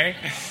 okay?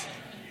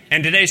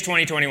 And today's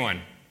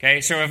 2021,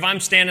 okay? So if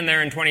I'm standing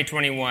there in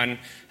 2021,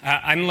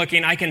 I'm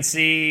looking, I can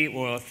see,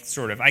 well,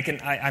 sort of,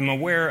 I'm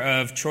aware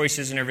of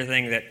choices and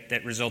everything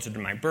that resulted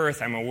in my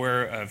birth. I'm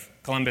aware of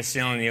Columbus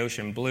sailing the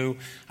ocean blue.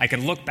 I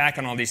can look back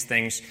on all these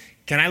things.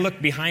 Can I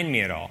look behind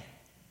me at all?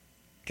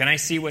 Can I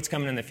see what's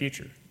coming in the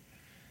future?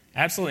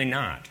 Absolutely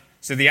not.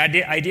 So the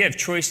idea of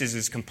choices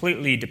is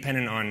completely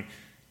dependent on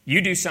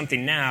you do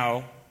something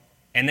now,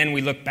 and then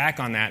we look back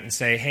on that and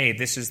say, hey,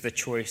 this is the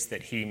choice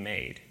that he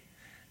made.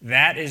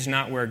 That is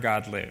not where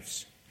God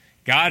lives.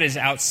 God is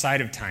outside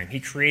of time. He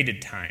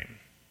created time.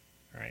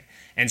 Right?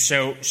 And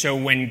so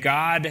when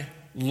God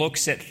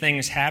looks at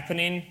things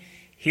happening,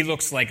 he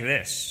looks like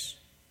this.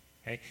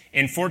 Okay?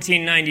 In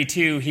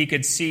 1492, he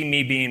could see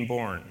me being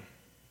born.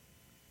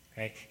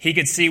 Okay? He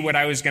could see what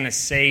I was going to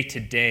say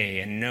today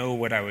and know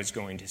what I was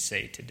going to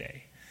say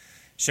today.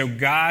 So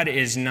God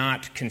is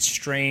not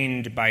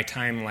constrained by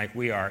time like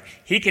we are.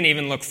 He can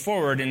even look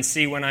forward and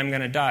see when I'm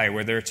going to die,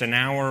 whether it's an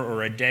hour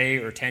or a day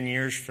or 10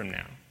 years from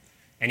now.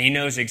 And he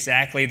knows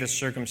exactly the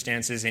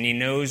circumstances, and he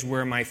knows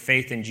where my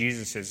faith in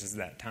Jesus is at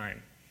that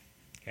time.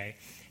 Okay?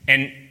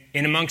 And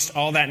in amongst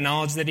all that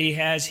knowledge that he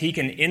has, he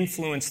can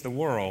influence the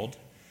world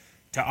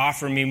to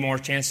offer me more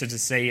chances to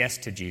say yes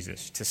to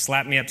Jesus, to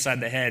slap me upside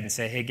the head and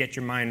say, hey, get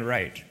your mind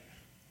right.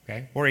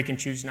 Okay? Or he can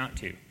choose not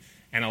to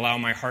and allow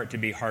my heart to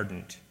be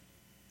hardened.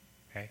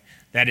 Okay?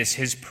 That is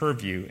his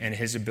purview and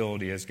his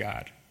ability as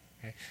God.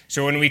 Okay?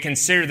 So when we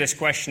consider this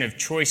question of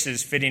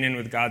choices fitting in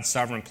with God's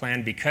sovereign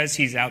plan, because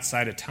he's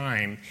outside of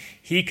time,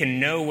 he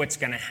can know what's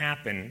going to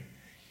happen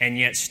and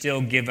yet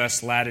still give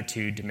us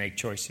latitude to make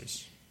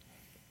choices.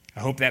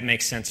 I hope that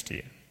makes sense to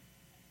you.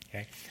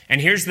 Okay?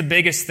 And here's the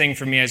biggest thing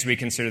for me as we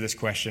consider this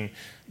question.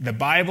 The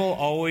Bible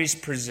always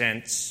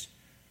presents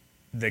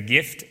the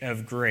gift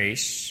of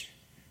grace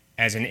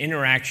as an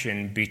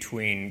interaction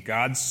between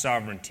God's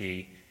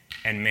sovereignty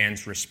and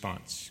man's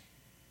response.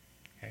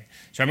 Okay?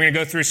 So I'm going to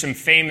go through some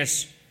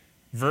famous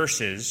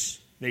verses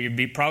that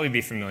you'd probably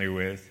be familiar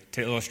with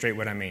to illustrate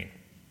what I mean.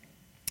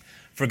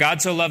 For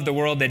God so loved the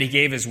world that he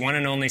gave his one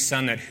and only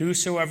Son, that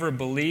whosoever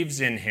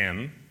believes in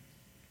him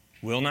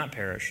will not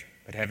perish,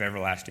 but have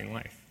everlasting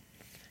life.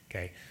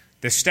 Okay.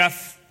 This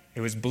stuff,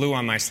 it was blue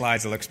on my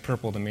slides. It looks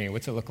purple to me.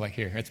 What's it look like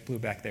here? It's blue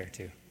back there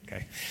too.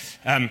 Okay.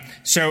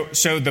 So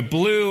the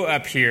blue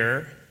up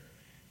here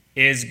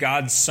is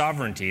God's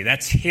sovereignty.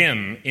 That's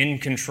him in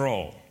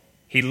control.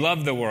 He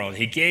loved the world.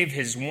 He gave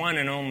his one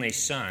and only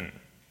Son.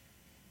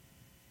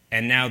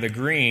 And now the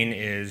green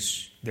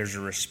is there's a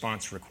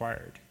response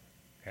required.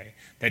 Okay?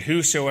 That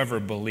whosoever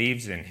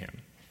believes in him.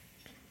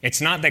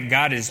 It's not that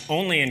God is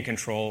only in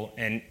control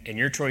and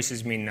your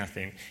choices mean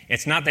nothing.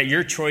 It's not that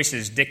your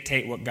choices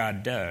dictate what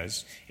God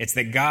does. It's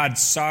that God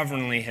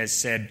sovereignly has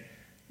said,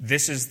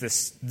 this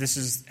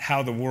is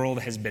how the world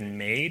has been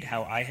made,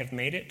 how I have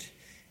made it,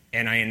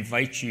 and I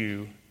invite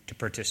you to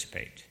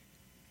participate.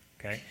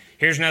 Okay?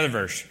 Here's another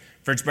verse.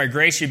 For it's by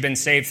grace you've been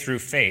saved through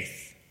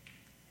faith,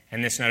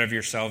 and this not of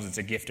yourselves, it's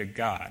a gift of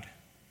God.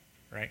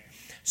 Right?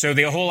 So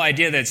the whole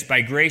idea that it's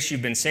by grace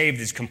you've been saved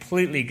is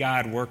completely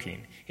God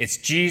working. It's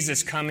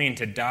Jesus coming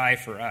to die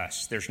for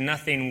us. There's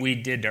nothing we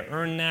did to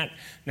earn that,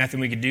 nothing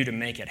we could do to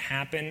make it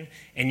happen.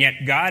 And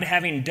yet God,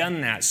 having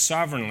done that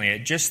sovereignly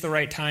at just the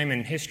right time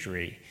in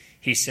history,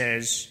 he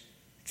says,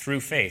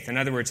 through faith. In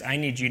other words, I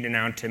need you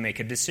now to make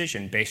a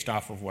decision based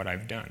off of what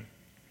I've done.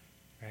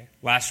 Right?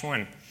 Last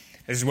one.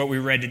 This is what we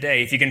read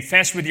today. If you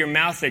confess with your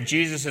mouth that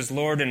Jesus is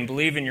Lord and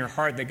believe in your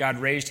heart that God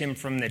raised him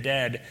from the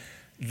dead,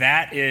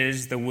 that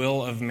is the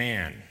will of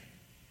man.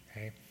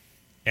 Okay?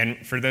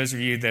 And for those of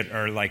you that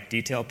are like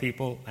detail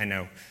people, I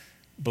know,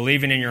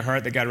 believing in your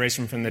heart that God raised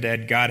him from the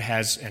dead, God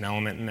has an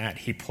element in that.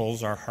 He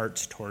pulls our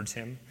hearts towards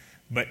him.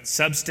 But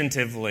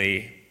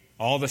substantively,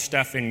 all the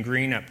stuff in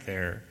green up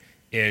there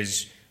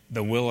is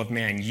the will of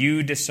man.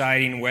 You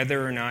deciding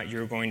whether or not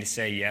you're going to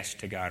say yes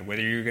to God,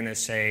 whether you're going to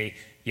say,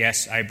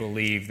 yes, I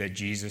believe that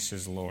Jesus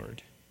is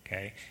Lord.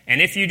 Okay?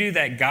 And if you do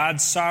that,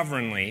 God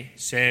sovereignly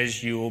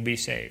says you will be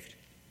saved.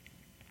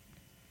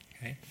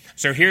 Okay?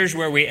 So here's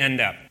where we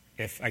end up,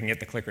 if I can get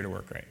the clicker to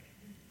work right.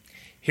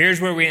 Here's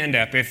where we end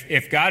up.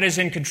 If God is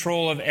in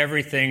control of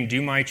everything,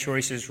 do my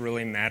choices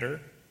really matter?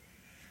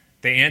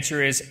 The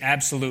answer is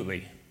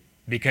absolutely,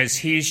 because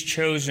he's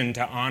chosen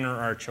to honor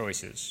our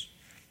choices.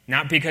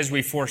 Not because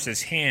we force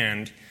his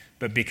hand,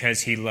 but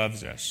because he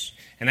loves us.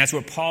 And that's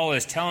what Paul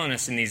is telling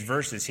us in these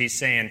verses. He's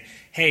saying,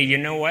 hey, you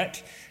know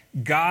what?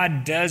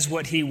 God does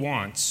what he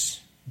wants,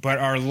 but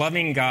our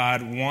loving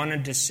God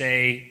wanted to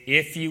say,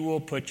 if you will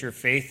put your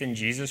faith in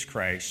Jesus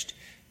Christ,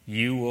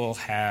 you will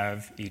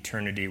have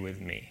eternity with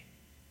me.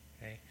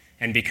 Okay?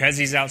 And because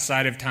he's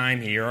outside of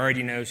time, he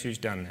already knows who's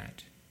done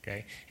that.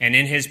 Okay? And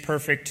in his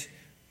perfect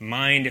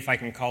mind, if I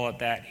can call it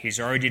that, he's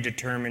already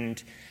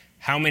determined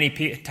how many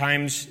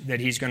times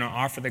that he's going to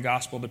offer the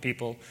gospel to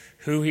people,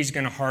 who he's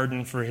going to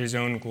harden for his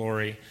own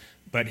glory.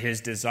 but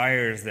his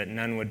desire is that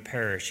none would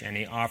perish, and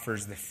he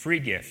offers the free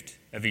gift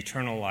of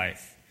eternal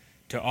life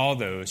to all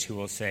those who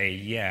will say,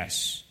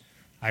 yes,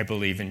 I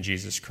believe in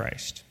Jesus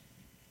Christ.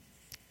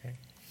 Okay.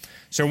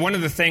 So one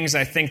of the things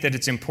I think that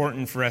it's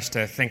important for us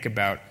to think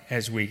about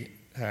as we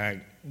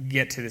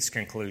get to this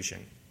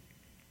conclusion,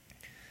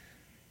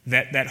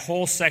 that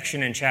whole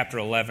section in chapter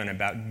 11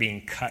 about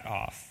being cut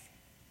off,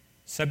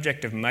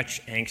 subject of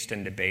much angst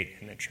and debate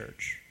in the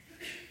church.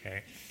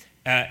 Okay?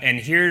 And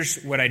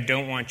here's what I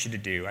don't want you to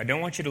do. I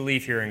don't want you to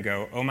leave here and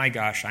go, oh my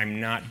gosh, I'm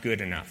not good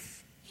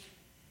enough.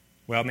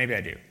 Well, maybe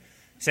I do.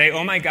 Say,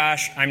 oh my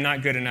gosh, I'm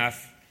not good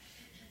enough.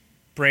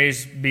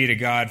 Praise be to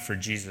God for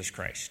Jesus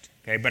Christ.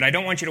 Okay? But I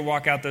don't want you to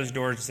walk out those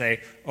doors and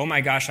say, oh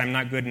my gosh, I'm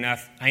not good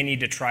enough. I need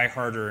to try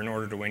harder in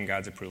order to win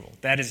God's approval.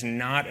 That is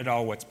not at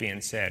all what's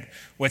being said.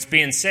 What's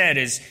being said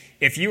is,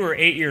 if you were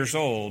 8 years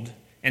old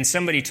and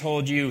somebody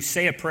told you,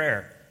 say a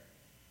prayer,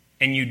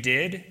 and you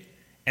did,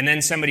 and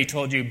then somebody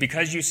told you,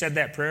 because you said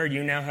that prayer,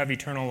 you now have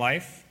eternal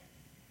life,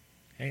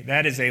 okay,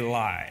 that is a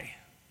lie.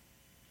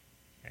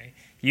 Okay?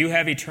 You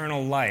have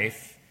eternal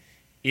life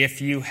if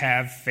you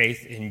have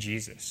faith in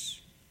Jesus.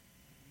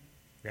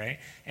 Okay?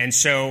 And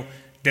so,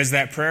 does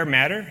that prayer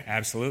matter?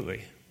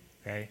 Absolutely.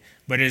 Okay?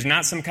 But it is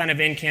not some kind of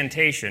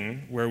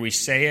incantation where we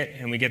say it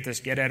and we get this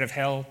get out of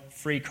hell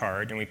free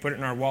card and we put it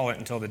in our wallet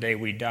until the day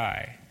we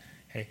die.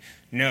 Okay?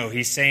 No,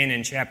 he's saying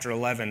in chapter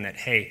 11 that,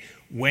 hey,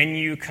 when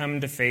you come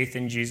to faith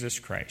in Jesus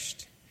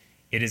Christ,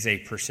 it is a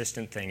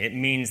persistent thing. It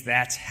means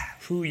that's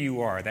who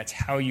you are. That's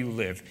how you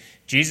live.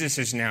 Jesus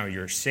is now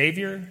your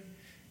Savior.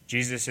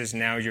 Jesus is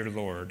now your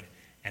Lord.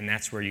 And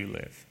that's where you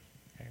live.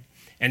 Okay?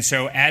 And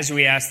so as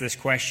we ask this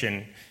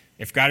question,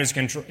 if God is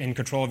in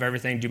control of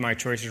everything, do my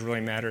choices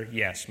really matter?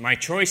 Yes. My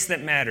choice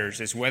that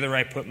matters is whether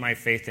I put my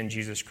faith in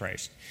Jesus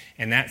Christ.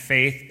 And that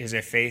faith is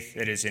a faith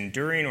that is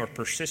enduring or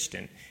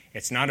persistent.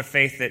 It's not a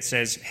faith that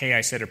says, hey,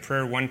 I said a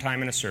prayer one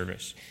time in a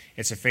service.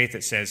 It's a faith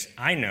that says,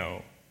 I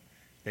know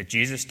that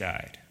Jesus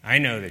died. I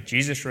know that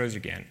Jesus rose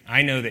again.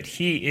 I know that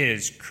he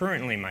is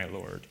currently my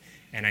Lord.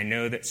 And I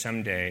know that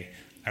someday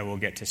I will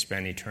get to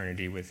spend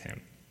eternity with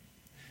him.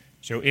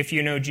 So if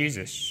you know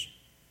Jesus,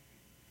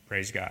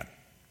 praise God.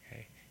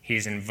 Okay?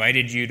 He's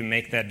invited you to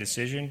make that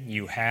decision.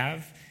 You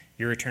have.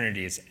 Your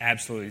eternity is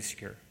absolutely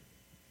secure.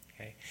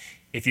 Okay?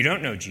 If you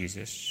don't know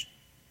Jesus,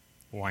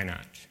 why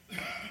not?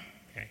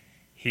 Okay?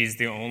 He's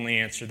the only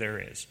answer there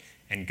is.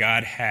 And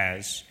God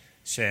has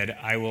said,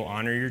 I will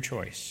honor your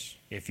choice.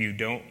 If you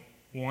don't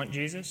want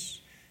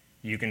Jesus,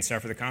 you can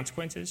suffer the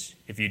consequences.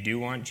 If you do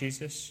want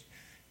Jesus,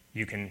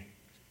 you can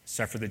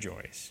suffer the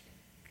joys.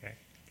 Okay?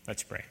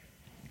 Let's pray.